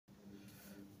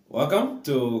Welcome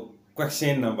to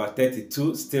question number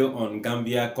 32, still on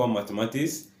Gambia Core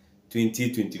Mathematics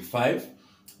 2025.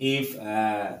 If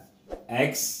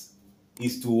x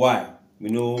is to y, we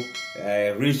know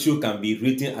ratio can be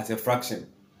written as a fraction.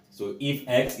 So if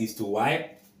x is to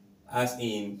y, as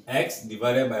in x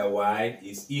divided by y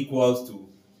is equals to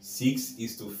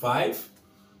 6:5,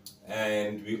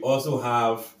 and we also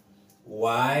have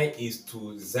y is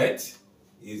to z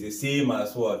is the same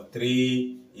as what?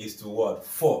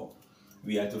 3:4.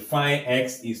 We have to find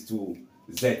x is to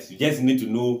z. You just need to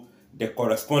know the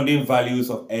corresponding values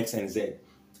of x and z.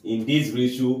 In this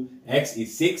ratio, x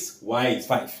is 6, y is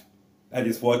 5. That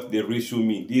is what the ratio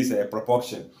means. This is a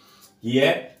proportion.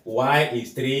 Here, y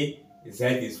is 3, z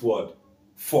is what?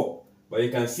 4. But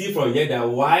you can see from here that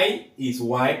y is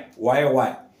y,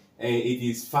 and it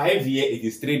is 5 here, it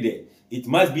is 3 there. It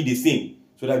must be the same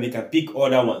so that we can pick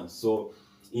other ones. So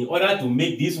in order to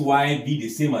make this y be the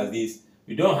same as this,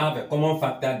 we don't have a common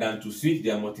factor than to switch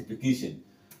their multiplication.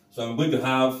 So I'm going to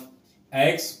have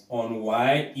x on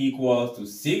y equals to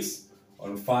 6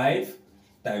 on 5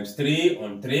 times 3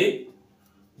 on 3.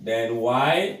 Then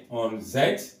y on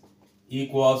z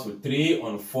equals to 3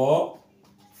 on 4,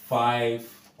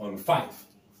 5 on 5.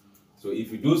 So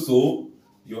if you do so,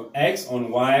 your x on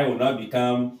y will now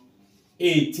become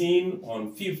 18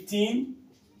 on 15.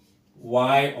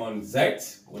 Y on z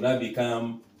will now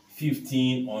become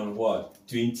 15 on what?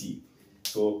 20.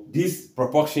 So these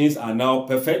proportions are now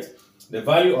perfect. The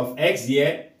value of x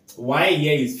here, y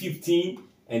here is 15,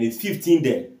 and it's 15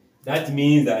 there. That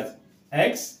means that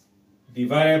x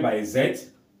divided by z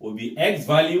will be x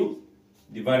value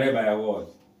divided by what?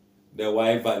 The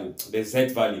y value, the z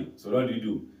value. So what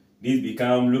do? This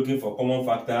become looking for common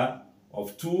factor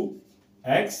of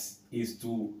 2x is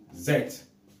to z.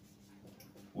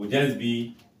 Will just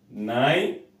be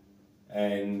 9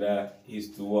 and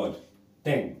is to what?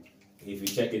 10. If you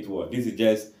check it, what? This is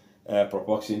just a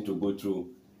proportion to go through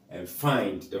and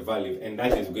find the value, and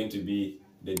that is going to be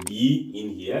the D in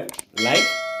here. Like,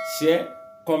 share,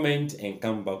 comment, and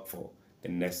come back for the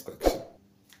next question.